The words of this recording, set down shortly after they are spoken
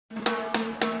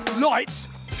Lights,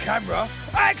 camera,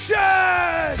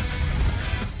 action!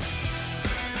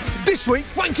 This week,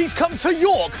 Frankie's come to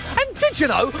York. And did you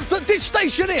know that this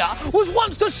station here was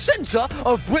once the centre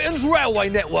of Britain's railway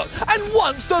network and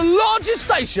once the largest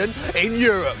station in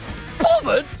Europe?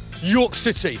 Bothered? York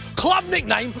City. Club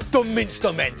nickname, the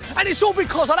Minster Men. And it's all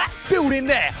because of that building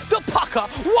there, the pucker,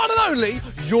 one and only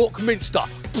York Minster.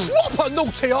 Proper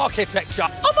naughty architecture.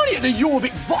 I'm only at the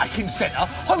Jorvik Viking Centre,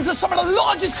 home to some of the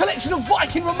largest collection of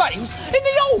Viking remains in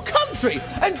the whole country.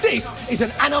 And this is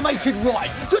an animated ride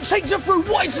that takes you through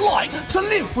what it's like to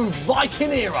live through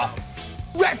Viking era.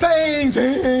 Red things!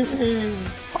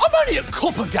 I'm only at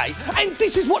Coppergate, and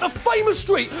this is what a famous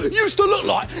street used to look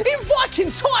like in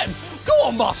Viking times. Go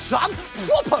on, my son.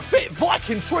 Proper fit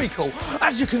Viking treacle.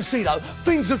 As you can see, though,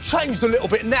 things have changed a little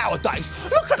bit nowadays.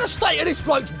 Look at the state of this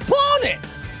bloke's barnet.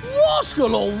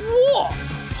 Rascal or what?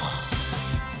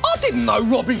 I didn't know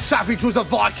Robbie Savage was a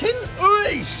Viking.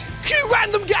 Eesh. Cue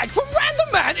random gag from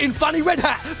Random Man in Funny Red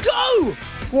Hat. Go!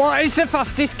 What is the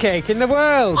fastest cake in the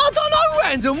world? I don't know,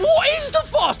 Random. What is the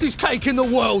fastest cake in the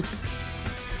world?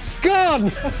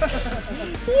 Scone!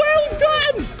 Well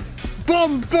done!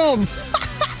 Bum, bum!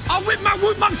 I whip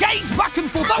my gates back and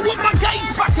forth. I whip my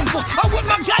gates back and forth. I whip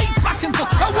my gates back and forth.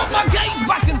 I whip my gates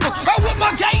back and forth. I whip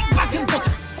my gates back and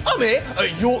forth. I'm here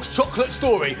at York's Chocolate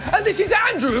Story, and this is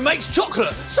Andrew who makes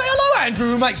chocolate. Say hello,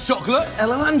 Andrew who makes chocolate.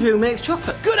 Hello, Andrew who makes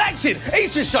chocolate. Good acting.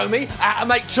 He's just shown me how to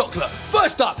make chocolate.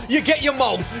 First up, you get your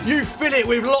mould. You fill it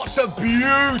with lots of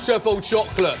beautiful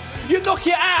chocolate. You knock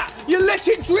it out. You let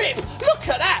it drip. Look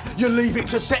at that. You leave it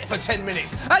to set for 10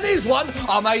 minutes. And here's one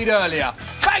I made earlier.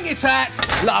 Bang it out.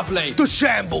 Lovely. The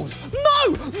Shambles.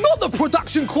 No, not the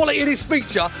production quality of this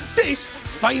feature. This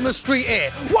famous street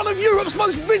here, one of Europe's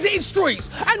most visited streets,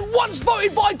 and once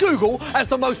voted by Google as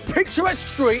the most picturesque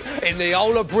street in the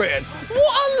whole of Britain.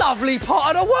 What a lovely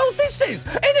part of the world this is,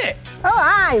 isn't it? Oh,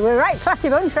 aye, we're right classy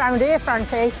bunch round here,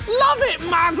 Frankie. Love it,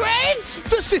 Margaret!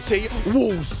 The city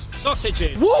walls.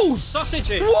 Sausages. Walls!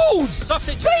 Sausages. Walls!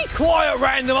 Sausages. Be quiet,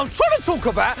 Random. I'm trying to talk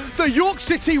about the York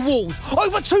City walls.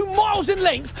 Over 2 miles in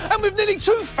length and with nearly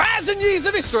 2,000 years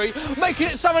of history, making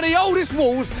it some of the oldest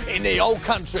walls in the whole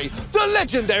country. The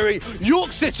legendary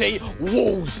York City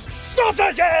walls.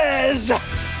 Sausages!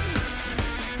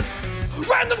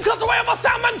 Random cuts away on my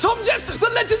soundman Tom Jeffs, the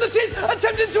legend that is,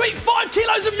 attempting to eat 5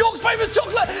 kilos of York's famous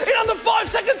chocolate in under 5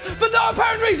 seconds for no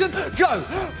apparent reason. Go.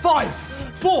 5,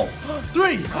 4,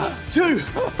 3, 2,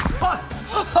 1.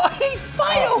 He's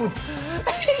failed!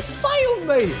 He's failed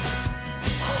me!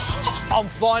 I'm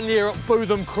finally here at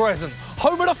Bootham Crescent,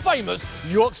 home of the famous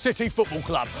York City Football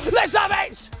Club. Let's have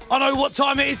it! I know what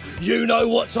time it is, you know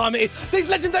what time it is. These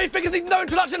legendary figures need no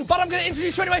introduction, but I'm going to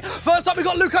introduce you anyway. First up, we've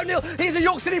got Luke O'Neill. He's a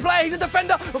York City player, he's a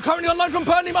defender. We're currently on loan from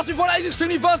Burnley, must be pointed out he's an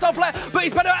extremely versatile player, but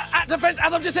he's better at defence,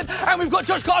 as I've just said. And we've got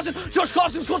Josh Carson. Josh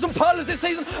Carson scored some pearlers this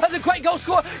season as a great goal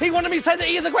scorer. He wanted me to say that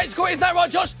he is a great scorer, isn't that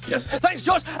right, Josh? Yes. Thanks,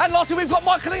 Josh. And lastly, we've got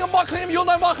Michael Ingham. Michael Ingham, you'll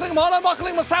know Michael Ingham, I know Michael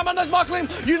Ingham, my soundman knows Michael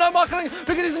Ingham, you know Michael Ingham,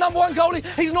 because he's the #1 goalie.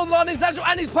 He's a Northern Ireland international,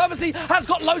 and his purposely has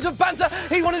got loads of banter.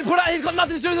 He wanted to put out, he's got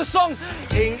nothing to do with the song.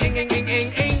 Ingham.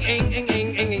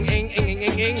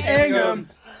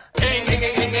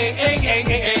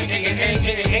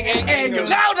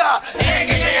 Louder!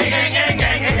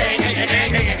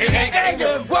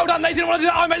 Well done, they didn't want to do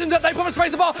that. I made them do that. They promised to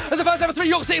raise the bar as the first ever 3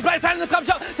 York City players standing in the club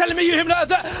shop, telling me, you, him, that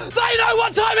they know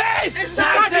what time it is! It's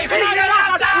time to pick it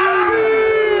up!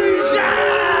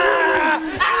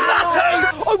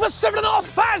 Over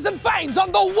 7,500 fans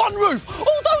under one roof.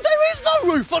 Although there is no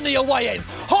roof on the away end.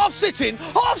 Half sitting,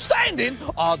 half standing.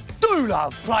 I do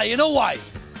love playing away.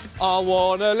 I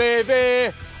wanna live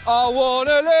here. I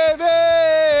wanna live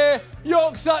here.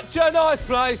 York's such a nice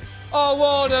place. I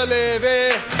wanna live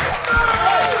here.